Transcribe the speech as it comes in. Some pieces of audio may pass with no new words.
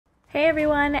Hey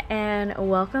everyone, and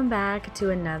welcome back to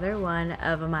another one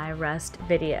of my Rust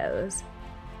videos.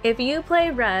 If you play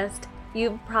Rust,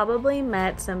 you've probably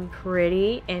met some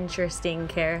pretty interesting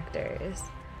characters.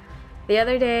 The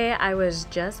other day, I was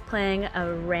just playing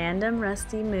a random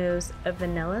Rusty Moose, a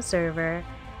vanilla server,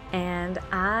 and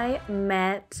I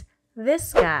met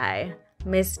this guy,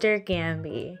 Mr.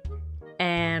 Gamby.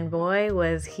 And boy,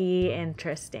 was he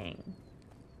interesting.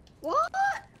 What?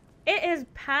 It is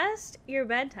past your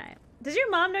bedtime. Does your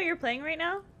mom know you're playing right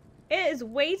now? It is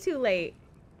way too late.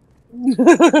 It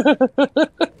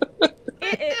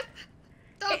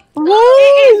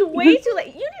is way too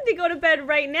late. You need to go to bed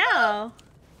right now.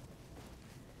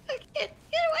 Get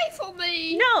away from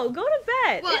me! No, go to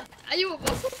bed. What? Are you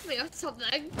with me or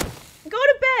something? Go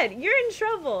to bed. You're in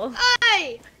trouble.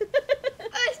 Hey!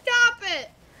 Hey, stop it!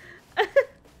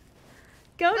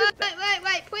 Go to bed.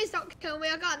 Wait, please don't kill me.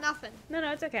 I got nothing. No,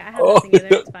 it's okay. I have nothing either.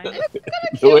 It's fine. You're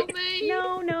gonna kill me.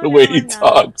 No, The way he I'm not.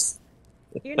 talks.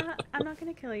 You're not. I'm not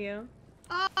gonna kill you.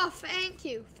 Oh, thank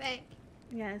you.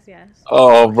 Yes.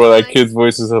 Oh, bro, that kid's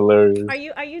voice is hilarious.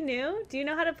 Are you new? Do you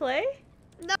know how to play?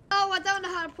 No, I don't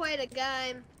know how to play the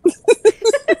game.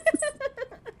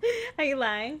 Are you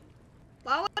lying?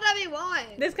 Why would I be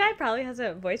lying? This guy probably has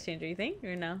a voice changer, you think?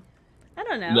 Or no? I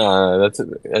don't know. Nah,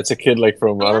 that's a kid like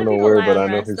from I don't know where, but I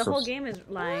know he's The from. whole game is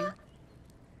lying.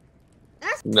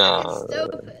 That's Nah,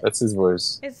 stupid. that's his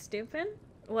voice. It's stupid?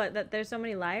 What, that there's so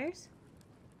many liars?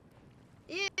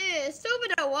 Yeah,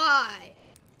 stupid or why?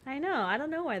 I know. I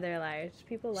don't know why they're liars.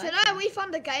 People lie. Should I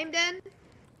refund the game then?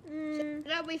 Mm,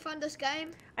 Should I refund this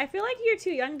game? I feel like you're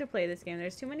too young to play this game.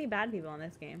 There's too many bad people in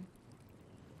this game.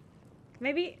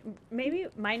 Maybe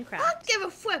Minecraft. I don't give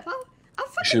a flip. I'll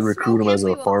You should recruit him as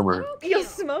a farmer. You'll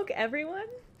smoke everyone?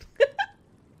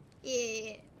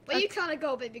 Yeah. Where you trying to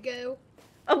go, baby girl?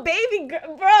 A baby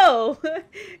girl, bro.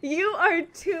 You are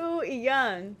too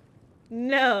young.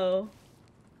 No.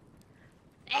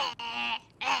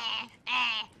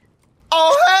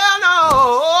 Oh hell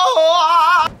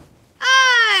no!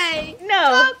 Hey!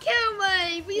 No. Don't kill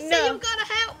me! You said you were gonna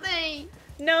help me!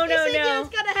 No. You said you was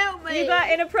gonna help me! You got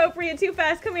inappropriate too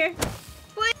fast. Come here.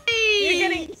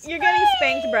 Please! You're getting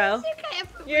spanked, bro. You can't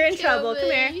You're in trouble.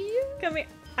 Come here. me. Come here.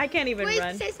 I can't even Please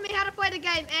run. teach me how to play the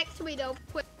game. Actually, though,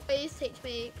 please teach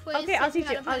me. Please Okay, I'll teach teach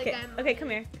me you. how to play the Okay, game. okay, come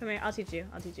here. I'll teach you.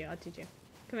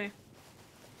 Come here.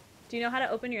 Do you know how to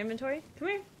open your inventory? Come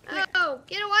here. Oh,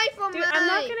 get away from Dude, me! I'm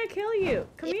not gonna kill you.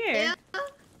 Come here. Yeah.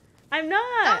 I'm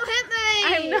not. Don't hit me!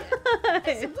 I'm not.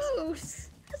 It's a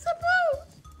boost. It's a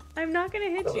boost. I'm not gonna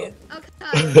hit you.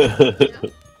 Okay.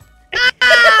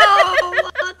 Ow!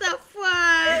 What the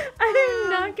fuck? I'm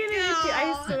not gonna hit you. I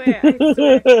swear.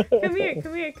 Come here.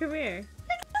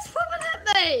 It's flipping at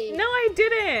me. No, I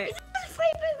didn't.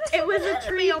 It was a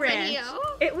tree over branch. here.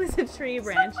 It was a tree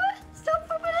branch. Stop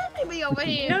flipping at me over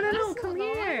here. No. That's Come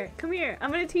not here. Come here. I'm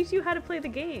gonna teach you how to play the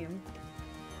game.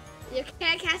 You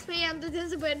can't catch me. I'm the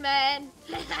disciplined man.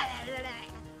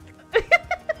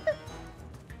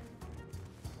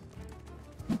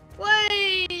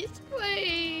 Please.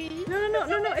 No.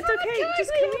 It's okay.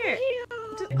 Just come here.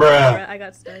 Bruh. I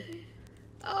got stuck.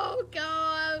 Oh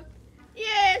god.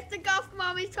 Yes, the golf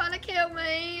mommy's trying to kill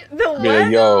me. The what? Yeah,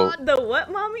 yo. The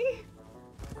what, mommy?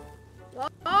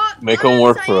 What? Make I them didn't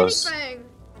work say for us. anything.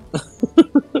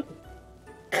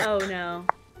 Oh no.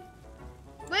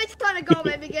 We're trying to go,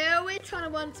 baby girl. We're trying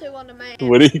to 1-2 on the man.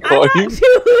 What did he call you?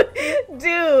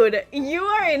 Dude, you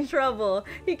are in trouble.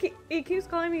 He keeps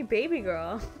calling me baby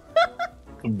girl.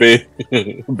 Baby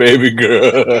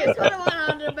girl. It's 1-1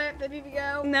 on the man, baby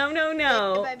girl. No.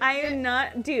 Baby I girl. am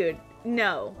not, dude.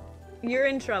 No, you're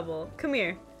in trouble. Come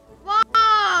here. Wow,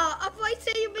 I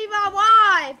thought you be my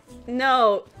wife.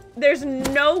 No, there's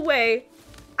no way.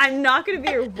 I'm not gonna be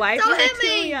your wife. Don't You're hit too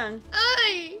me. young.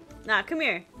 Hey. Nah, come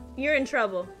here. You're in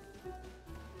trouble.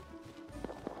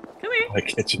 Come here. Why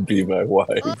can't you be my wife?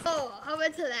 Oh, I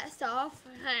went to that stuff.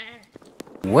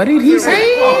 What did he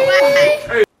say?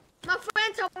 Wait. My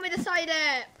friend told me to say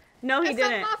that. No, he It's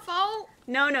didn't. not my fault.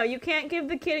 No, you can't give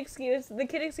the kid excuse. The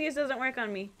kid excuse doesn't work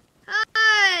on me.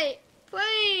 Hey,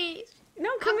 please. No,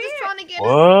 come I'm just here. trying to get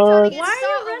What? trying to get Why are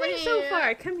start you over running so here.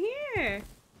 far? Come here.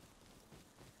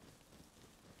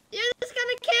 You're just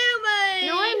gonna kill me.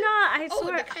 No, I'm not. I Oh,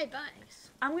 swear. the K base.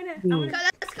 I'm gonna. Okay,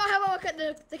 let's go have a look at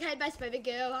the K base, baby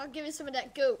girl. I'll give you some of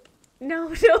that goop. No,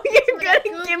 you're Some of that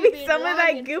gonna goop give you've me been some of that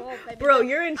longing goop, for, baby bro. girl.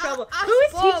 You're in trouble. I Who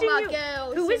is spoil teaching my you?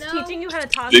 girls, Who you is know? teaching you how to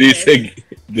talk? Did he to this? say?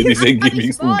 Did he say I've give been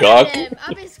me some spotting gawk? them.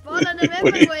 I've been spotting them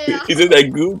What everywhere. he said that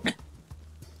gook.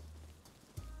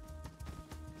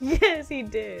 Yes, he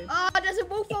did. Oh, there's a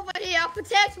wolf over here. I'll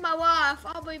protect my wife.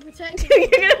 I'll be protecting You're you,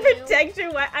 gonna baby girl. protect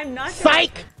your wife. I'm not. Gonna...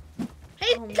 Psych!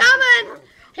 He's coming!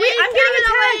 Wait, I'm He's getting coming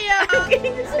attacked! over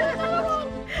here!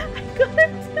 I got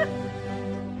attacked!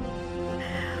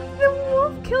 The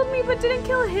wolf killed me but didn't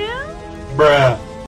kill him? Bruh.